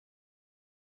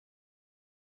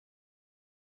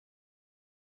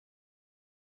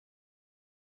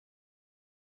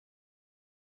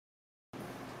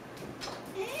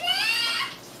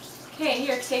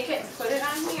Here, take it and put it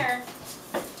on here.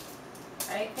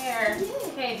 Right there.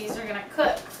 Okay, these are gonna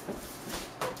cook.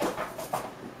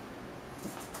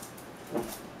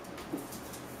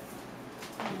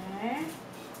 Okay.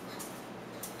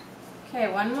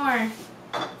 Okay, one more.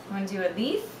 You wanna do a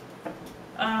leaf?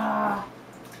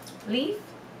 Leaf?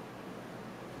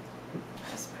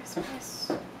 Press, press,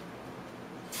 press.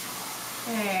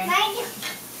 Okay.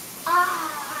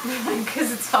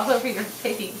 Because it's all over your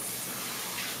face.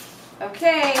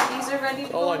 Okay, these are ready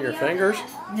to go. All on your fingers?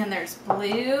 And then there's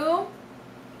blue,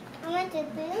 I want the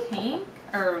blue. pink,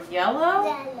 or yellow.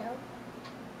 Yellow.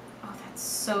 Oh, that's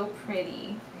so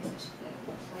pretty.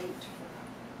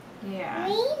 Yeah.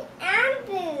 Green and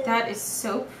blue. That is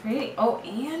so pretty. Oh,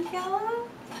 and yellow?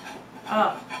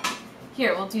 Oh.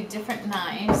 Here, we'll do different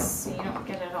knives so you don't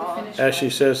get it all. As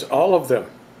she says, all of them.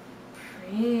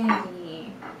 Pretty. Do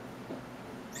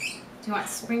you want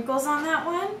sprinkles on that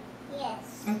one? Yes.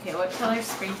 Okay, what color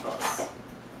sprinkles?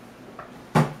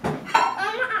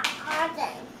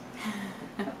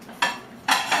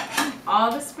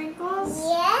 All the sprinkles?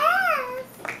 Yes.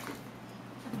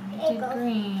 I did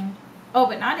green. Oh,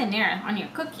 but not in there, on your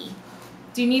cookie.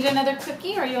 Do you need another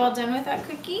cookie? Are you all done with that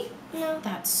cookie? No.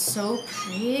 That's so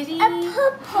pretty. A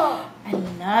purple. I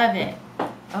love it.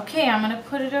 Okay, I'm gonna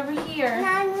put it over here.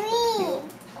 Not green.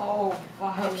 Oh,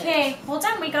 violet. Okay, hold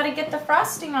on. We gotta get the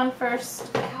frosting on first.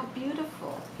 How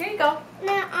beautiful. Here you go.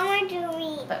 No, I want to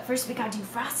green. But first we gotta do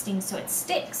frosting so it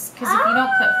sticks. Because if you don't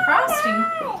put frosting,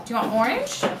 do you want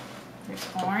orange? There's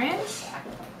orange.